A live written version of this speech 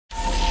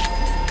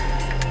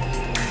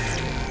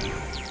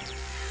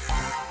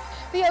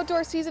The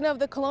outdoor season of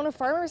the Kelowna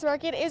Farmers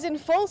Market is in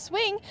full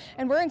swing,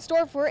 and we're in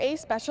store for a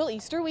special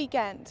Easter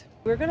weekend.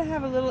 We're going to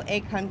have a little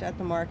egg hunt at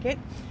the market.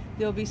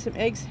 There'll be some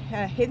eggs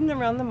hidden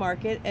around the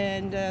market,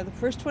 and the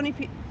first 20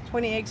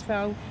 eggs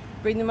found,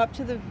 bring them up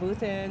to the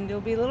booth, and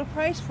there'll be a little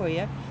prize for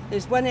you.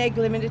 There's one egg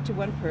limited to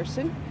one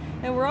person,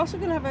 and we're also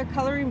going to have a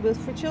coloring booth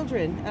for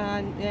children.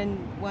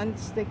 And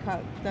once they've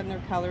done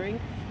their coloring,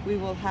 we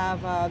will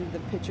have the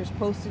pictures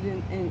posted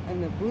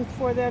in the booth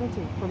for them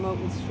to promote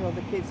and show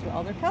the kids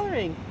all their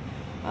coloring.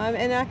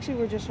 And actually,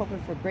 we're just hoping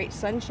for great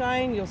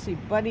sunshine. You'll see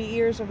bunny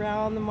ears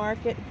around the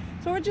market.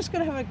 So we're just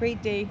going to have a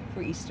great day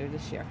for Easter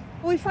this year.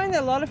 We find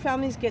that a lot of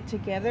families get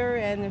together,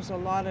 and there's a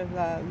lot of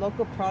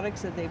local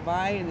products that they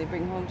buy and they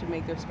bring home to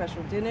make their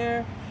special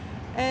dinner.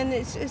 And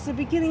it's the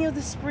beginning of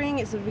the spring.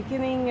 It's the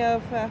beginning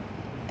of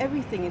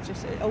everything.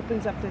 It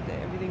opens up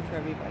everything for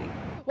everybody.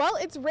 Well,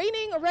 it's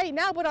raining right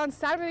now, but on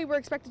Saturday we're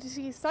expected to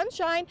see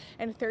sunshine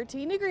and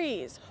 13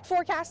 degrees.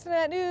 For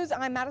Castanet News,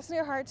 I'm Madison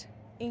Earhart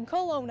in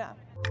Kelowna.